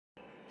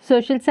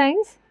Social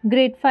Science,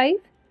 Grade 5,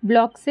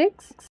 Block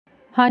 6,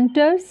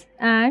 Hunters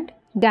and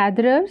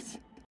Gatherers,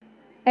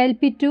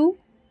 LP2,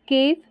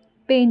 Cave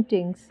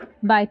Paintings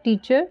by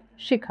teacher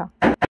Shikha.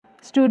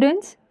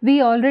 Students, we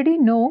already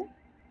know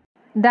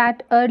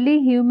that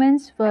early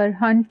humans were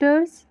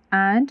hunters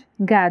and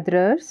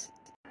gatherers.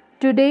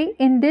 Today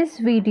in this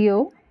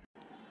video,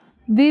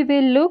 we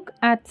will look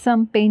at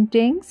some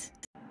paintings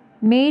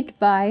made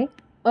by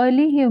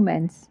early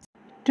humans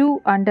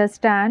to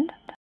understand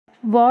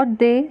what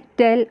they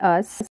tell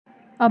us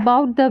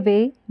about the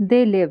way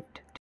they lived.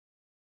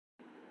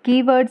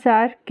 Keywords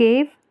are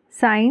cave,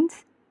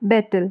 signs,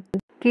 battle.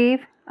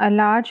 Cave, a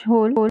large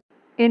hole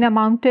in a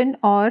mountain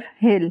or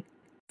hill.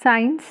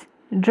 Signs,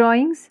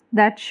 drawings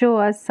that show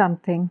us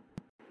something.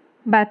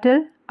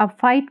 Battle, a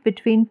fight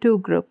between two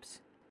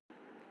groups.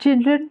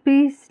 Children,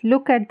 please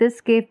look at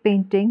this cave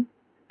painting.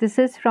 This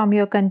is from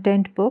your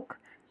content book.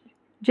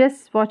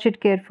 Just watch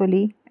it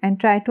carefully and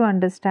try to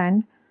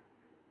understand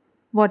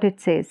what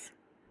it says.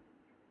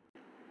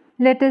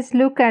 Let us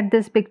look at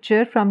this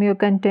picture from your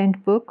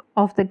content book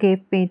of the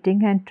cave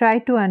painting and try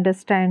to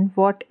understand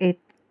what it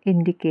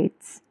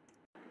indicates.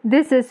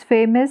 This is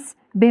famous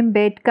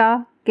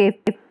Bhimbetka cave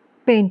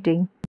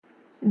painting.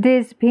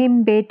 These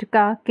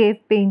Bhimbetka cave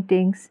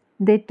paintings,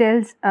 they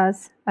tells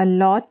us a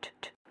lot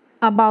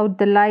about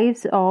the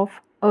lives of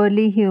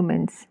early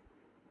humans.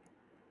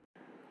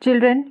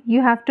 Children,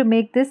 you have to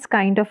make this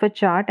kind of a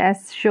chart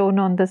as shown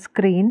on the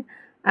screen,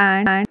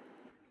 and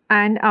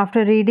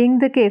after reading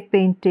the cave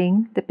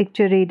painting, the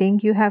picture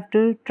reading, you have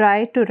to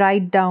try to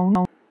write down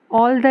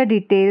all the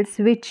details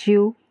which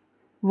you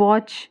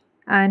watch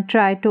and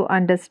try to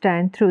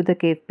understand through the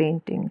cave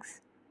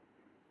paintings.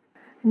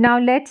 Now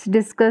let's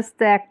discuss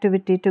the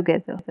activity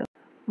together.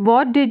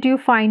 What did you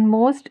find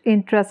most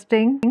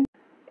interesting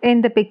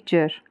in the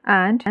picture,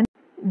 and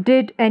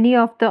did any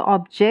of the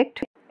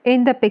object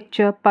in the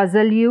picture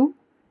puzzle you?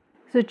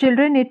 So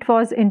children, it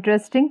was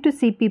interesting to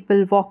see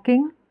people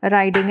walking,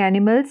 riding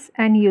animals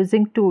and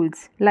using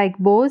tools like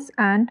bows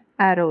and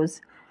arrows.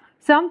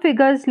 Some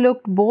figures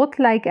looked both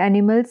like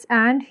animals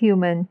and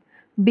human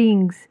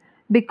beings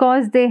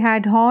because they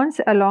had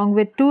horns along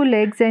with 2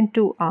 legs and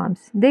 2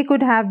 arms. They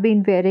could have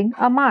been wearing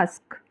a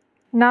mask.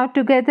 Now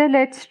together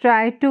let's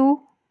try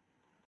to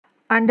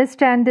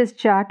understand this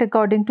chart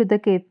according to the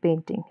cave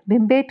painting.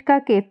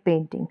 Bhimbetka cave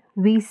painting.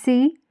 We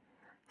see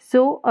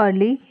so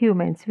early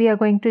humans. We are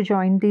going to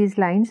join these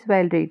lines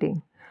while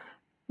reading.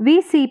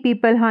 We see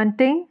people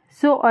hunting,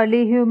 so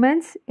early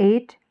humans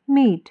ate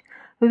meat.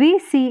 We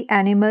see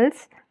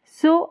animals,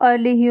 so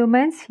early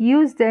humans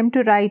used them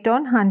to ride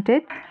on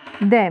hunted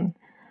them.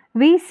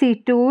 We see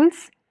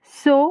tools,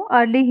 so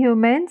early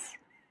humans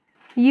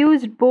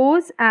used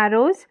bows,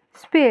 arrows,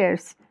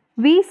 spears.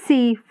 We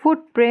see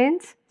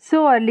footprints,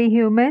 so early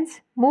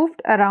humans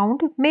moved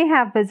around, may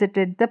have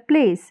visited the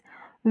place.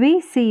 We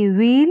see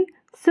wheel,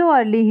 so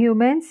early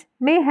humans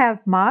may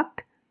have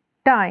marked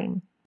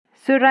time.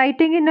 So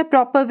writing in a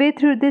proper way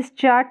through this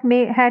chart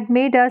had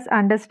made us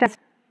understand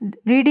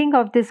reading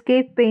of this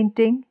cave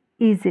painting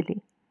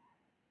easily.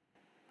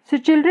 So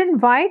children,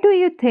 why do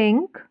you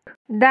think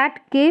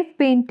that cave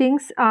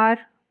paintings are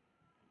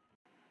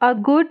a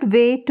good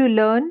way to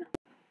learn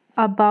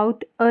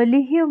about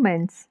early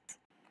humans?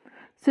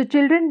 So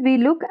children, we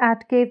look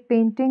at cave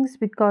paintings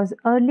because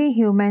early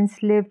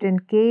humans lived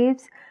in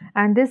caves,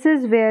 and this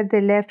is where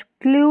they left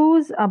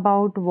clues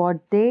about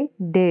what they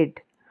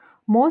did.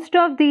 Most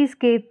of these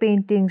cave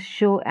paintings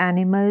show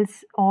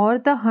animals or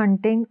the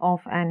hunting of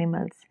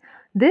animals.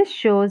 This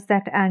shows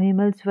that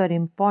animals were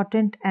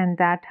important and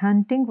that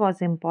hunting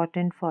was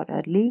important for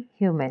early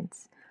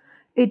humans.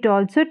 It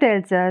also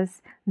tells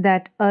us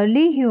that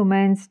early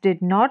humans did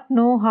not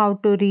know how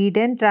to read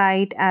and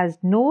write as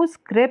no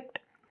script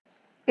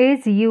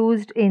is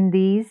used in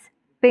these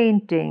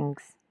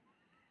paintings.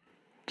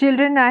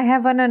 Children, I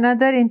have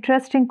another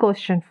interesting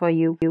question for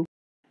you.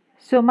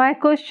 So my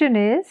question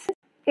is,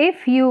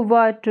 if you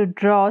were to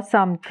draw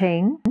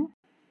something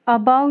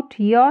about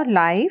your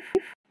life,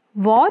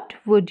 what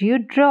would you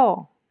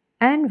draw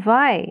and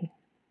why?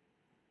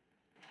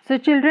 So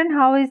children,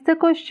 how is the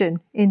question?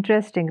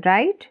 Interesting,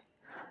 right?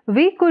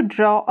 We could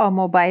draw a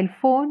mobile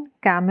phone,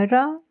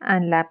 camera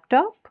and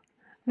laptop.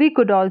 We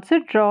could also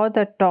draw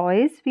the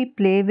toys we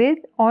play with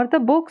or the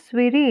books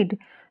we read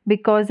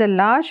because a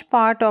large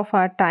part of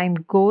our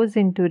time goes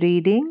into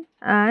reading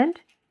and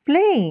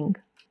playing.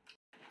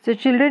 So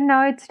children,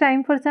 now it's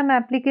time for some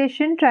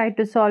application. Try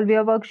to solve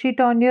your worksheet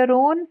on your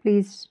own.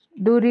 Please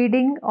do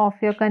reading of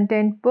your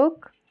content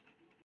book.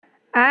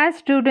 As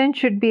students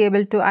should be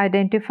able to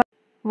identify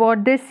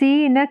what they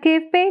see in a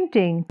cave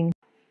painting.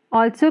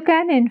 Also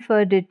can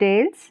infer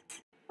details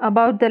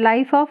about the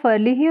life of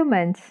early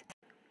humans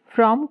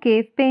from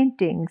cave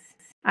paintings.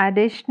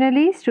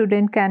 Additionally,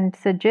 student can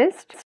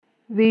suggest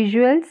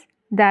visuals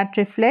that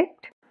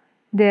reflect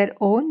their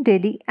own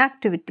daily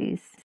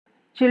activities.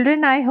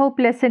 Children, I hope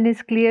lesson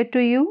is clear to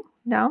you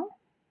now.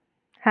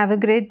 Have a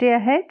great day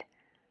ahead.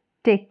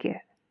 Take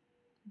care.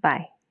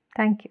 Bye.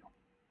 Thank you.